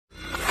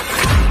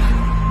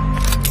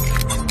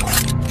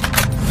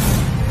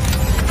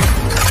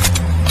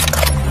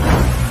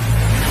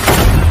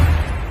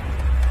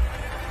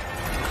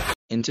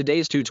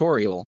today's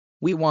tutorial,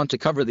 we want to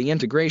cover the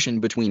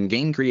integration between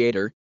Game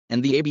Creator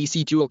and the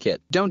ABC Toolkit.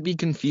 Don't be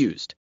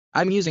confused.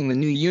 I'm using the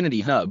new Unity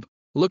Hub.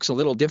 Looks a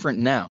little different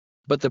now,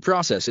 but the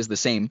process is the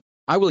same.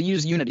 I will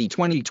use Unity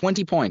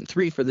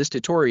 2020.3 for this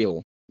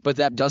tutorial, but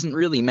that doesn't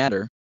really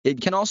matter. It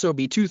can also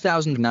be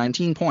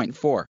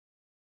 2019.4.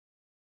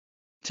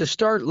 To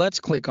start,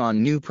 let's click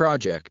on New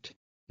Project.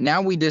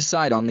 Now we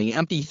decide on the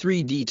empty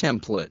 3D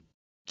template.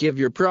 Give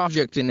your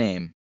project a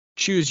name.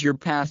 Choose your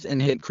path and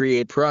hit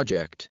Create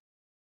Project.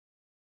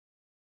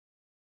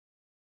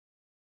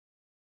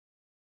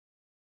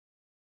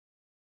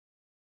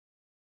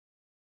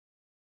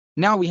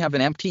 Now we have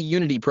an empty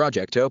Unity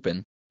project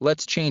open.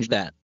 Let's change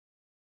that.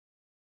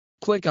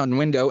 Click on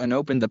Window and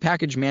open the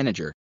Package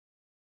Manager.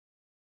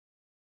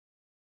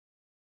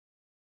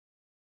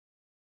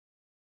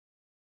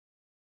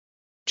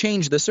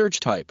 Change the search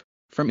type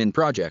from In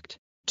Project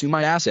to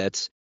My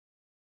Assets.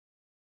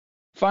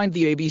 Find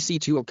the ABC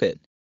Toolkit.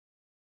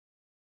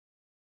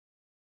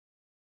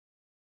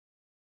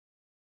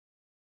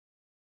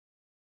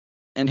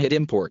 And hit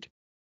Import.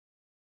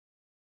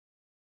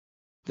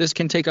 This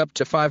can take up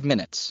to 5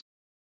 minutes.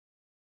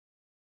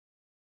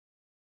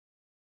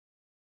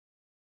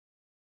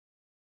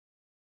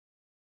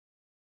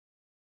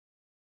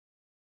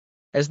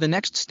 As the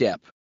next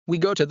step, we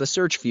go to the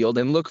search field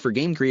and look for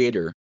Game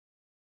Creator.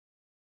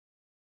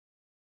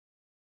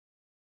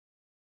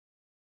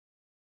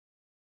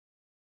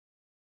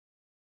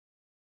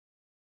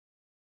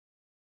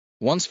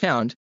 Once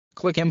found,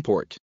 click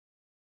Import.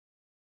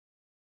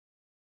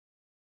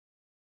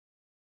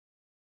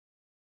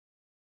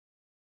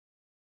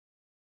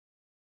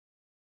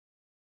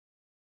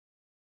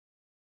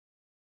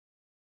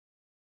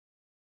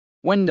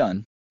 When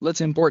done, let's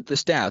import the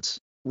stats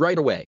right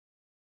away.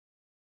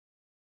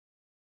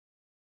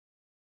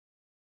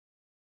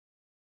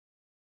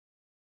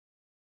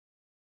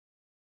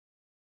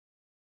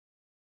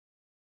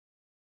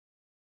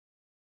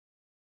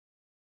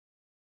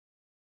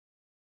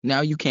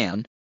 Now you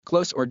can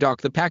close or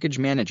dock the Package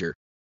Manager.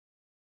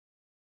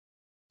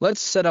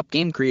 Let's set up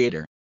Game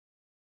Creator.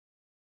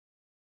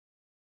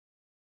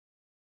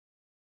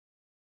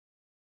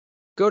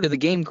 Go to the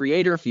Game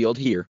Creator field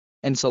here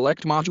and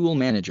select Module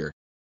Manager.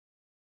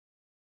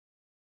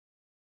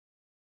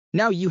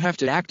 Now you have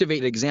to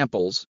activate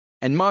examples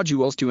and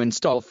modules to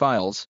install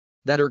files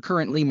that are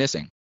currently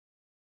missing.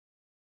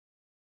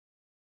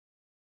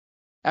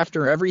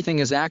 After everything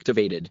is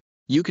activated,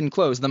 you can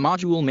close the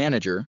Module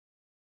Manager.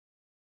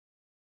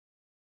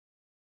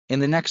 In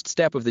the next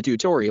step of the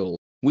tutorial,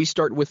 we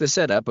start with the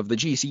setup of the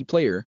GC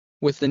player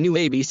with the new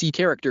ABC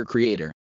Character Creator.